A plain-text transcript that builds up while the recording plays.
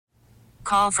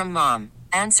Call from mom.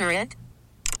 Answer it.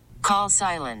 Call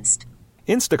silenced.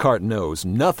 Instacart knows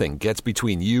nothing gets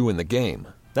between you and the game.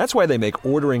 That's why they make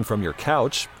ordering from your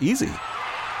couch easy.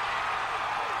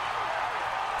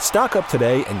 Stock up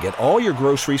today and get all your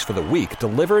groceries for the week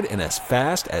delivered in as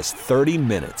fast as 30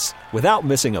 minutes without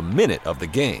missing a minute of the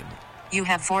game. You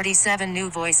have 47 new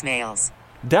voicemails.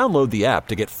 Download the app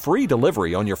to get free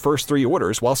delivery on your first 3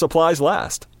 orders while supplies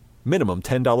last. Minimum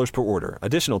 $10 per order.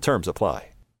 Additional terms apply.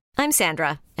 I'm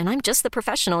Sandra, and I'm just the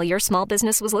professional your small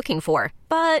business was looking for.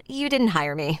 But you didn't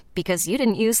hire me because you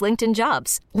didn't use LinkedIn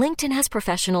Jobs. LinkedIn has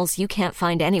professionals you can't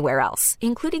find anywhere else,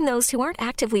 including those who aren't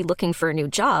actively looking for a new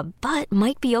job, but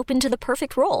might be open to the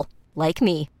perfect role, like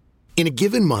me. In a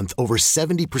given month, over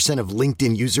 70% of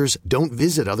LinkedIn users don't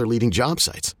visit other leading job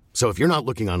sites. So if you're not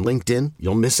looking on LinkedIn,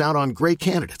 you'll miss out on great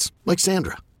candidates like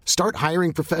Sandra. Start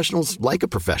hiring professionals like a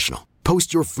professional.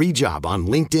 Post your free job on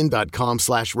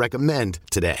linkedin.com/recommend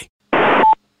today.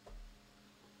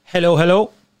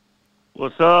 Hello.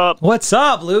 What's up? What's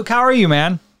up, Luke? How are you,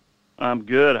 man? I'm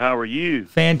good. How are you?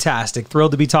 Fantastic.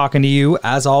 Thrilled to be talking to you,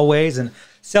 as always, and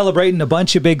celebrating a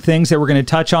bunch of big things that we're going to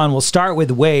touch on. We'll start with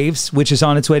Waves, which is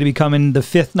on its way to becoming the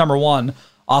 5th number 1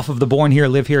 off of the Born Here,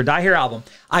 Live Here, Die Here album.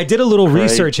 I did a little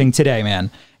researching today,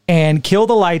 man, and Kill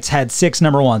the Lights had 6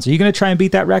 number 1s. Are you going to try and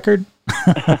beat that record?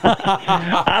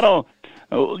 I don't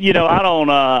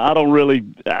really,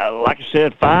 like I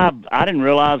said, 5, I didn't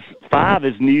realize 5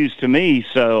 is news to me.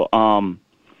 So,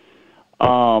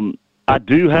 I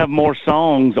do have more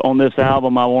songs on this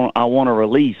album I want to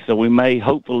release. So we may,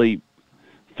 hopefully,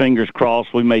 fingers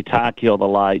crossed, we may tie Kill the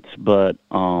Lights. But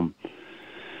I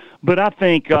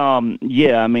think,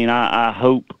 I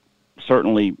hope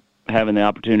certainly having the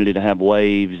opportunity to have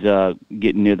Waves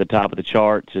getting near the top of the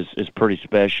charts is pretty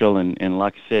special. And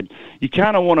like I said, you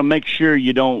kind of want to make sure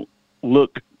you don't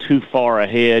look too far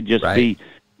ahead. Just be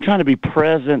trying to be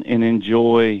present and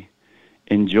enjoy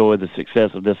the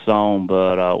success of this song.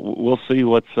 But we'll see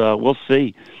we'll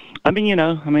see. I mean,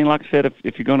 like I said,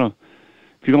 if you're gonna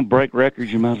break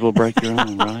records, you might as well break your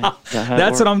own, right?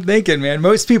 That's what I'm thinking, man.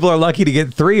 Most people are lucky to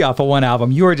get 3 off of one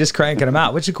album. You are just cranking them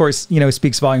out, which of course,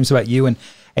 speaks volumes about you and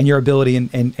your ability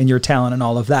and your talent and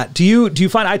all of that. Do you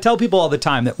find, I tell people all the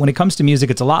time that when it comes to music,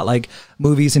 it's a lot like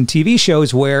movies and TV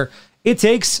shows where it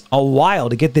takes a while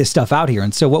to get this stuff out here.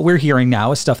 And so what we're hearing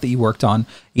now is stuff that you worked on,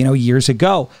 years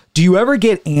ago. Do you ever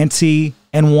get antsy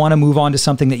and want to move on to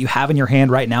something that you have in your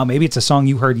hand right now? Maybe it's a song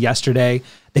you heard yesterday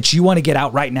that you want to get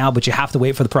out right now, but you have to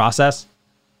wait for the process?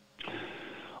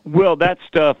 Well, that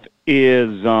stuff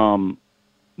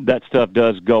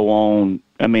does go on.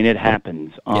 I mean, it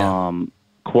happens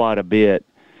quite a bit.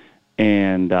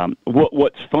 And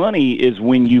what's funny is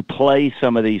when you play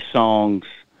some of these songs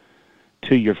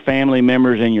to your family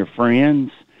members and your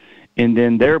friends, and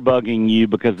then they're bugging you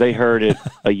because they heard it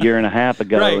a year and a half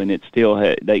ago, right, and it still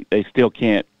they still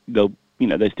can't go,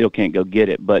 they still can't go get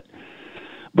it. But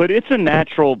it's a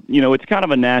natural, it's kind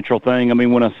of a natural thing. I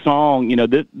mean, when a song,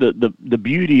 the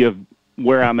beauty of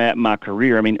where I'm at in my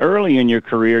career. I mean, early in your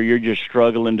career, you're just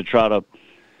struggling to try to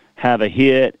have a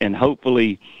hit and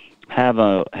hopefully have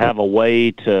a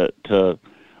way to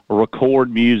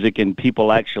record music and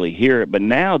people actually hear it. But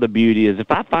now the beauty is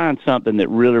if I find something that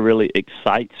really, really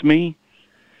excites me,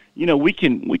 we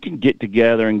can get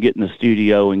together and get in the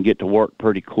studio and get to work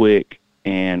pretty quick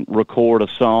and record a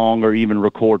song or even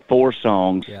record 4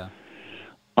 songs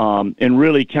and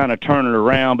really kind of turn it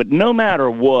around. But no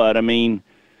matter what, I mean,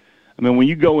 when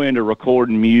you go into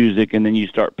recording music and then you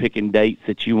start picking dates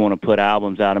that you want to put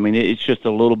albums out, I mean, it's just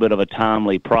a little bit of a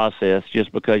timely process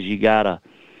just because you gotta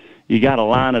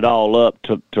line it all up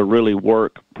to really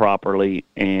work properly.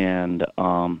 And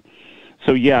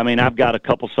so, yeah, I mean, I've got a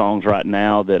couple songs right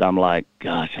now that I'm like,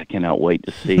 gosh, I cannot wait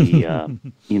to see.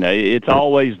 It's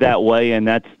always that way, and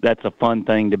that's a fun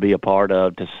thing to be a part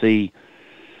of, to see,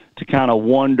 to kind of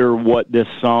wonder what this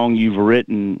song you've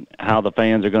written, how the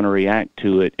fans are going to react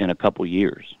to it in a couple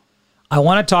years. I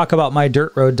want to talk about My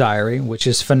Dirt Road Diary, which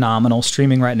is phenomenal,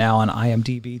 streaming right now on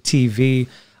IMDB TV.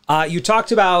 You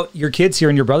talked about your kids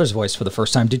hearing your brother's voice for the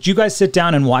first time. Did you guys sit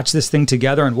down and watch this thing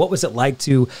together, and what was it like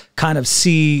to kind of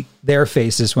see their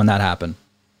faces when that happened?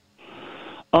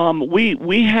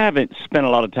 We haven't spent a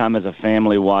lot of time as a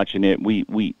family watching it.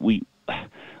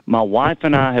 My wife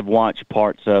and I have watched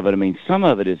parts of it. I mean, some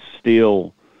of it is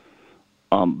still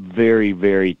very,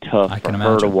 very tough for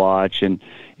her to watch. And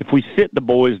if we sit the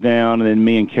boys down and then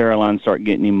me and Caroline start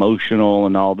getting emotional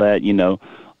and all that,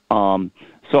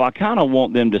 so I kind of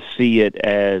want them to see it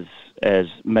as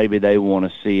maybe they want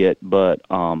to see it. But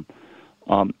so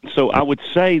I would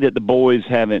say that the boys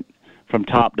haven't, from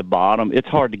top to bottom, it's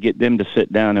hard to get them to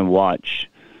sit down and watch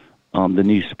the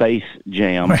new Space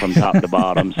Jam from top to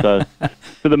bottom. So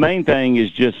the main thing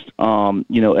is just,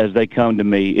 as they come to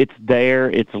me, it's there,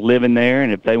 it's living there,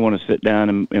 and if they want to sit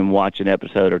down and watch an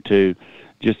episode or two,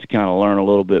 just to kind of learn a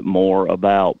little bit more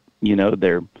about,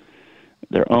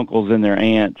 their uncles and their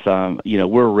aunts,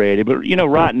 we're ready. But,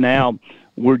 right now,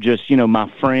 we're just,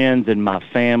 my friends and my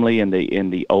family and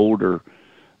the older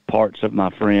parts of my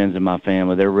friends and my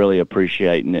family, they're really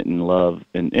appreciating it and love,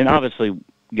 and obviously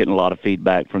getting a lot of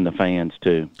feedback from the fans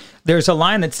too. There's a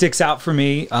line that sticks out for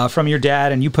me from your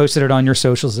dad, and you posted it on your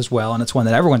socials as well, and it's one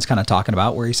that everyone's kind of talking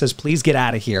about, where he says, "Please get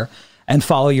out of here and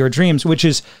follow your dreams," which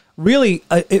is really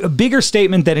a bigger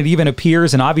statement than it even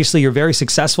appears. And obviously you're very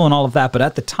successful and all of that, but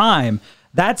at the time,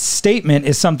 that statement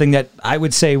is something that I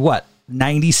would say,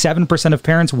 97% of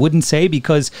parents wouldn't say,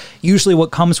 because usually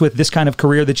what comes with this kind of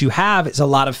career that you have is a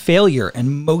lot of failure,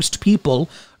 and most people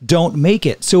don't make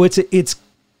it. So it's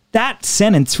that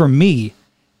sentence for me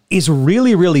is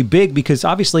really, really big, because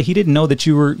obviously he didn't know that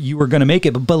you were going to make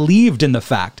it, but believed in the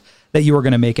fact that you were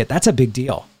going to make it. That's a big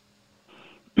deal.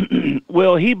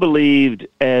 Well, he believed,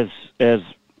 as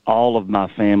all of my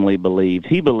family believed,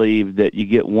 he believed that you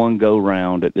get one go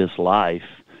round at this life,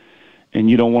 and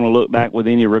you don't want to look back with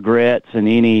any regrets and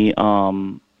any,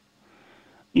 what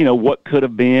could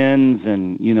have been,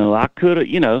 and, I could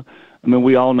have,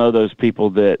 we all know those people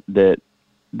that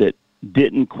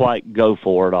didn't quite go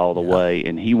for it all the way,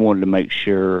 and he wanted to make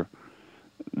sure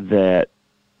that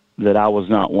I was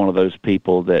not one of those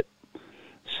people that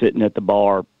sitting at the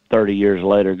bar 30 years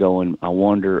later going, I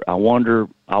wonder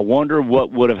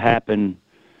what would have happened.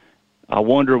 I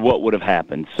wonder what would have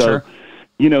happened. So, Sure.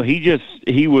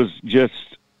 He was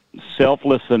just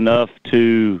selfless enough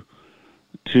to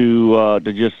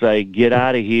just say, get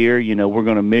out of here. We're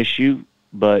going to miss you,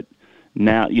 but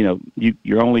now,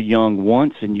 you're only young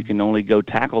once, and you can only go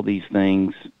tackle these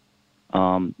things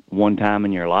one time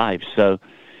in your life. So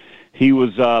he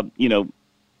was,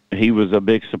 he was a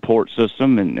big support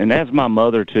system, and as my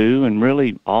mother too, and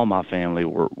really all my family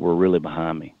were really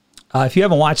behind me. If you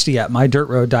haven't watched it yet, My Dirt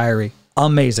Road Diary,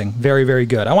 amazing. Very, very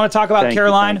good. I want to talk about Thank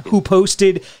Caroline, you. who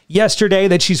posted yesterday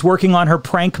that she's working on her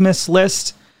Prankmas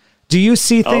list. Do you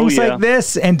see things yeah. like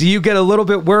this, and do you get a little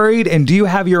bit worried, and do you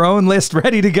have your own list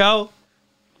ready to go?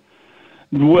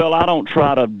 Well, I don't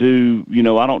try to do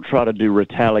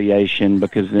retaliation,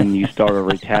 because then you start a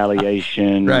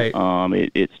retaliation. Right.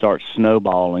 It starts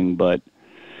snowballing, but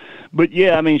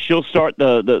yeah, she'll start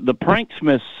the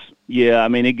Pranksmas. Yeah,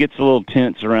 it gets a little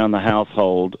tense around the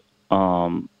household.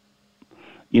 The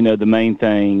main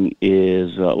thing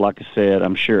is, like I said,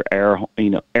 I'm sure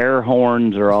air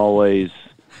horns are always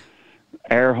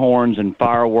air horns and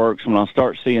fireworks. When I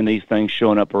start seeing these things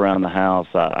showing up around the house,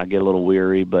 I get a little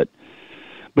weary, but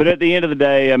at the end of the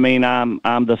day, I'm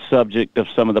the subject of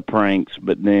some of the pranks.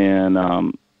 But then,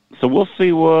 so we'll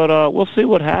see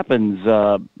what happens.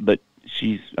 But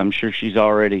I'm sure she's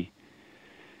already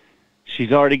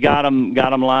got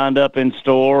them lined up in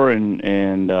store,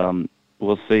 and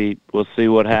we'll see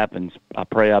what happens. I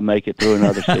pray I make it through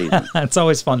another season. It's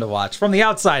always fun to watch from the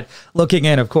outside looking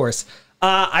in, of course.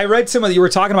 I read some of that you were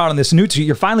talking about on this new tweet.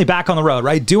 You're finally back on the road,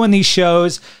 right? Doing these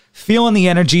shows, feeling the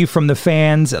energy from the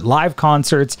fans at live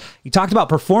concerts. You talked about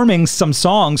performing some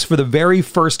songs for the very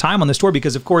first time on this tour,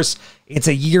 because of course it's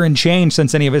a year and change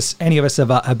since any of us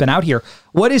have been out here.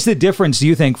 What is the difference, do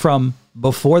you think, from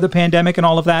before the pandemic and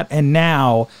all of that, and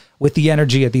now with the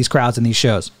energy at these crowds and these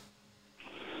shows?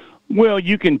 Well,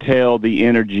 you can tell the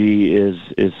energy is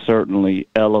certainly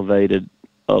elevated.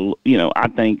 I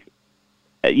think,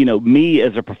 me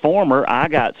as a performer, I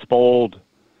got spoiled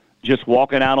just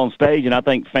walking out on stage, and I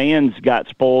think fans got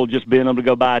spoiled just being able to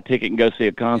go buy a ticket and go see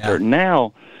a concert. Yeah.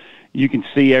 Now you can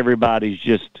see everybody's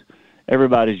just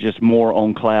more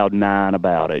on cloud nine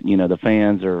about it. The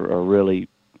fans are really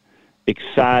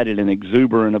excited and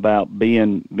exuberant about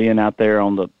being out there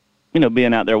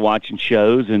being out there watching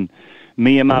shows, and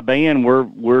me and my band,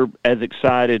 we're as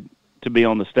excited to be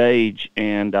on the stage.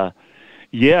 And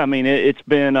yeah, it's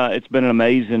been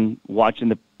amazing watching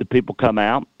the people come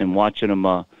out and watching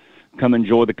them come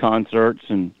enjoy the concerts,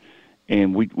 and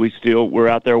we're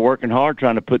out there working hard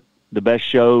trying to put the best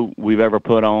show we've ever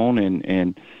put on,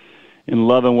 and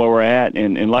loving where we're at.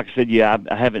 And like I said, yeah,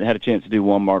 I haven't had a chance to do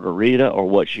One Margarita or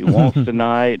What She Wants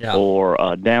Tonight, yeah,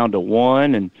 or Down to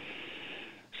One. And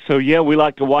so, yeah, we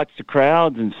like to watch the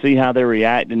crowds and see how they're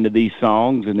reacting to these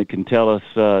songs, and it can tell us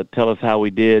how we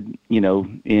did,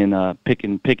 in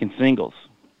picking singles.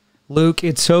 Luke,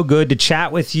 it's so good to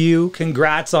chat with you.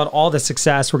 Congrats on all the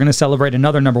success. We're going to celebrate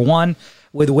another #1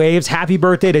 with Waves. Happy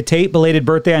birthday to Tate. Belated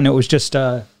birthday. I know it was just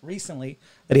recently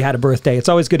that he had a birthday. It's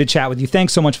always good to chat with you.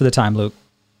 Thanks so much for the time, Luke.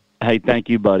 Hey, thank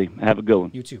you, buddy. Have a good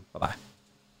one. You too. Bye-bye.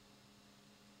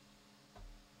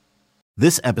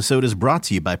 This episode is brought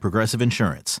to you by Progressive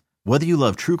Insurance. Whether you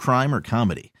love true crime or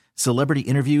comedy, celebrity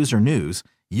interviews or news,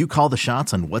 you call the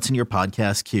shots on what's in your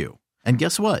podcast queue. And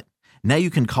guess what? Now you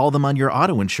can call them on your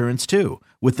auto insurance too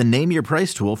with the Name Your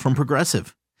Price tool from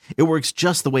Progressive. It works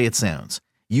just the way it sounds.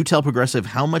 You tell Progressive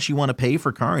how much you want to pay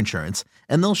for car insurance,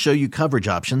 and they'll show you coverage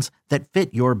options that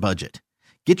fit your budget.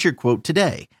 Get your quote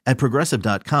today at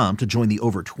Progressive.com to join the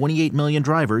over 28 million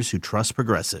drivers who trust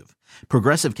Progressive.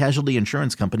 Progressive Casualty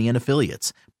Insurance Company and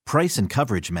Affiliates. Price and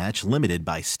coverage match limited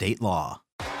by state law.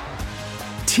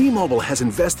 T-Mobile has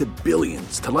invested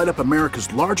billions to light up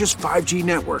America's largest 5G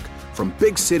network, from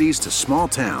big cities to small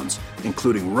towns,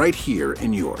 including right here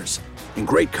in yours. And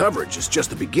great coverage is just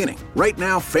the beginning. Right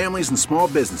now, families and small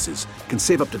businesses can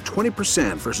save up to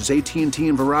 20% versus AT&T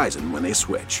and Verizon when they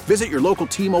switch. Visit your local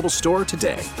T-Mobile store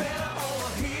today.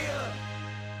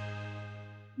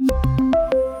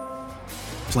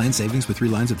 Plan savings with 3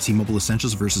 lines of T-Mobile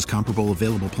Essentials versus comparable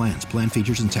available plans. Plan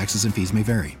features and taxes and fees may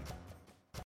vary.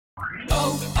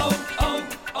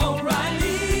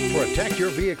 Protect your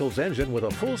vehicle's engine with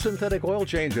a full synthetic oil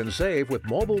change and save with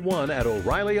Mobile One at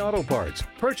O'Reilly Auto Parts.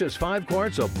 Purchase 5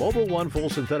 quarts of Mobile One full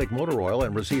synthetic motor oil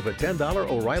and receive a $10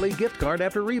 O'Reilly gift card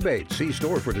after rebate. See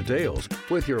store for details.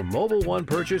 With your Mobile One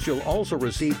purchase, you'll also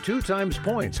receive 2 times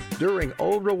points during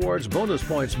O Rewards Bonus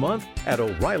Points Month at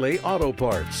O'Reilly Auto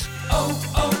Parts.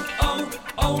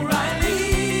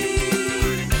 O'Reilly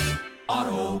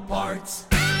Auto Parts.